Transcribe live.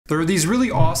There are these really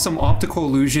awesome optical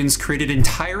illusions created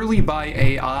entirely by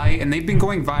AI, and they've been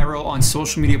going viral on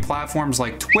social media platforms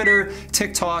like Twitter,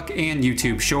 TikTok, and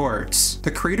YouTube Shorts.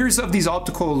 The creators of these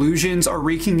optical illusions are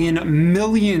raking in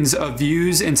millions of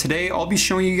views, and today I'll be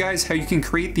showing you guys how you can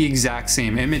create the exact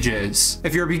same images.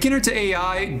 If you're a beginner to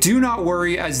AI, do not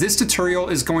worry, as this tutorial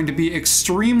is going to be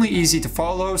extremely easy to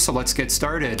follow, so let's get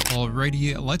started.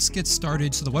 Alrighty, let's get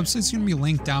started. So the website's going to be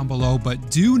linked down below,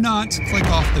 but do not click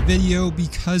off the video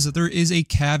because there is a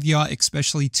caveat,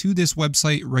 especially to this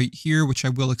website right here, which I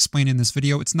will explain in this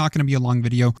video. It's not going to be a long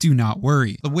video. Do not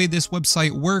worry. The way this website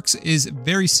works is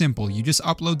very simple. You just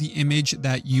upload the image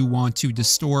that you want to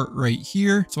distort right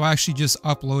here. So I actually just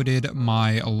uploaded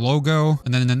my logo.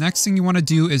 And then the next thing you want to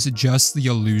do is adjust the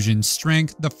illusion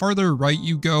strength. The farther right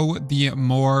you go, the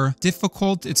more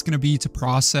difficult it's going to be to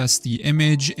process the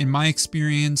image. In my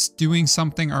experience, doing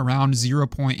something around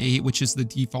 0.8, which is the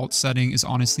default setting, is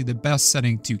honestly the best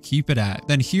setting to keep it at.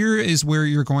 Then here is where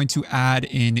you're going to add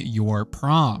in your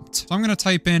prompt. So I'm going to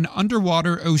type in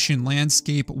underwater ocean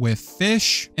landscape with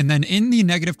fish. And then in the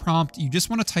negative prompt, you just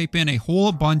want to type in a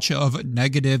whole bunch of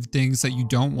negative things that you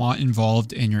don't want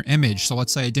involved in your image. So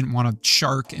let's say I didn't want a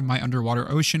shark in my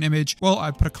underwater ocean image. Well,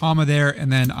 I put a comma there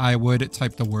and then I would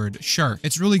type the word shark.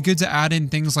 It's really good to add in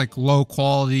things like low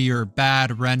quality or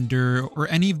bad render or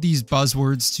any of these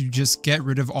buzzwords to just get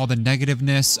rid of all the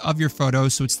negativeness of your photo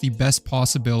so it's the best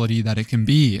possibility that it can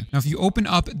be. Now, if you open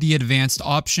up the advanced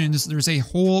options, there's a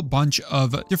whole bunch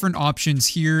of different options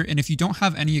here. And if you don't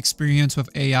have any experience with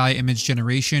AI image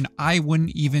generation, I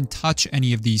wouldn't even touch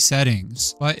any of these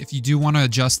settings. But if you do want to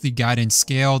adjust the guidance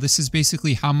scale, this is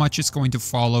basically how much it's going to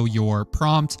follow your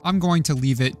prompt. I'm going to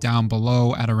leave it down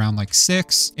below at around like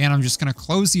 6, and I'm just going to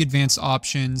close the advanced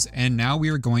options. And now we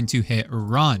are going to hit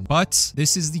run. But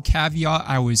this is the caveat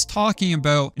I was talking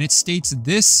about, and it states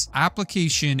this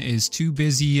application is too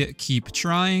busy, keep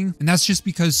trying. And that's just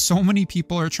because so many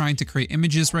people are trying to create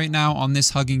images right now on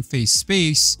this Hugging Face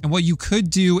space. And what you could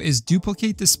do is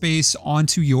duplicate the space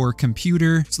onto your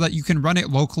computer so that you can run it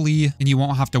locally and you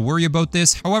won't have to worry about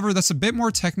this. However, that's a bit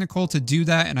more technical to do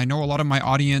that, and I know a lot of my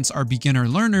audience are beginner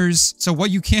learners. So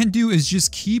what you can do is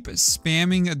just keep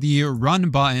spamming the run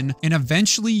button and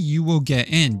eventually you will get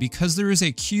in. Because there is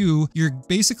a queue, you're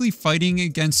basically fighting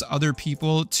against other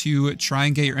people to try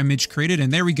and get your image created.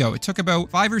 And there we go. It took about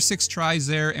 5 or 6 tries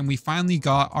there and we finally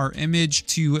got our image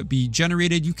to be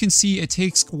generated. You can see it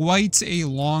takes quite a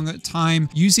long time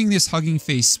using this Hugging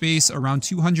Face space, around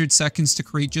 200 seconds to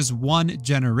create just one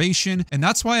generation. And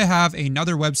that's why I have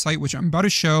another website, which I'm about to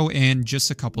show in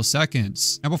just a couple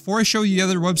seconds. Now, before I show you the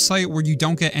other website where you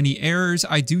don't get any errors,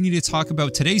 I do need to talk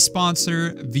about today's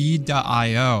sponsor,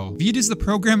 Veed.io. Veed is the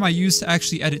program I use to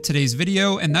actually edit today's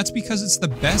video, and that's because it's the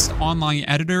best online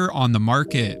editor on the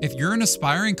market. If you're an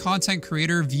aspiring content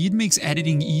creator, Veed makes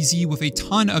editing easy with a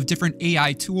ton of different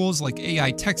AI tools like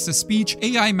AI text-to-speech,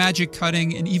 AI magic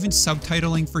cutting, and even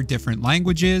subtitling for different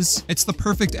languages. It's the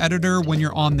perfect editor when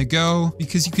you're on the go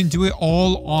because you can do it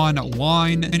all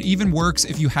online, and even works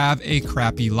if you have a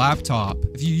crappy laptop.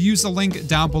 If you use the link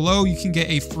down below, you can get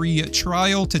a free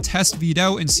trial to test Veed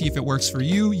out and see if it works for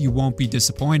you. You won't be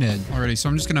disappointed. Alrighty, so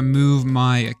I'm just gonna move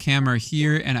my camera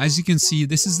here, and as you can see,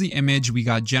 this is the image we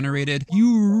got generated.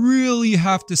 You really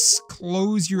have to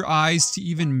close your eyes to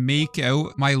even make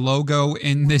out my logo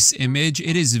in this image.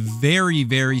 It is very,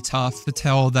 very tough to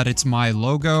tell that it's my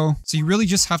logo. So you really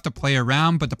just have to play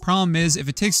around. But the problem is, if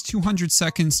it takes 200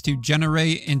 seconds to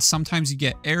generate and sometimes you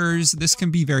get errors, this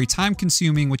can be very time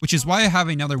consuming, which is why I have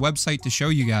another website to show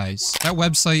you guys. That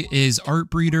website is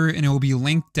Artbreeder and it will be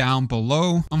linked down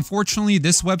below. Unfortunately,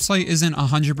 this website isn't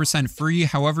 100% free.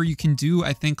 However, you can do,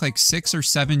 I think, like 6 or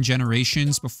 7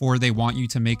 generations before they want you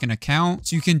to make an account.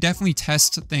 So you can definitely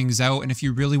test things out. And if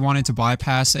you really wanted to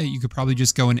bypass it, you could probably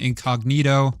just go in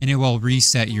incognito and it will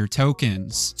reset your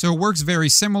tokens. So it works very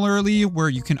similarly where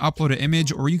you can upload an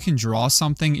image or you can draw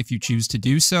something if you choose to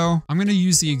do so. I'm going to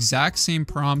use the exact same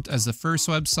prompt as the first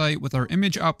website with our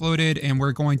image uploaded, and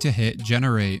we're going to hit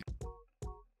generate.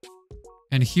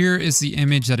 And here is the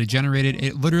image that I generated.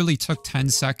 It literally took 10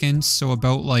 seconds, so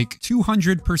about like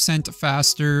 200%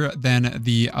 faster than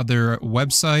the other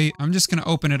website. I'm just going to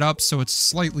open it up so it's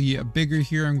slightly bigger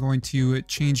here. I'm going to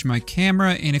change my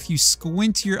camera, and if you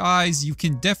squint your eyes, you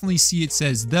can definitely see it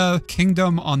says The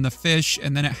Kingdom on the fish,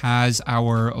 and then it has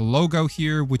our logo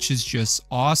here, which is just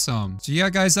awesome. So yeah,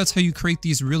 guys, that's how you create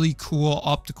these really cool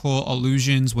optical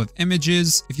illusions with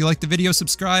images. If you like the video,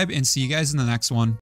 subscribe, and see you guys in the next one.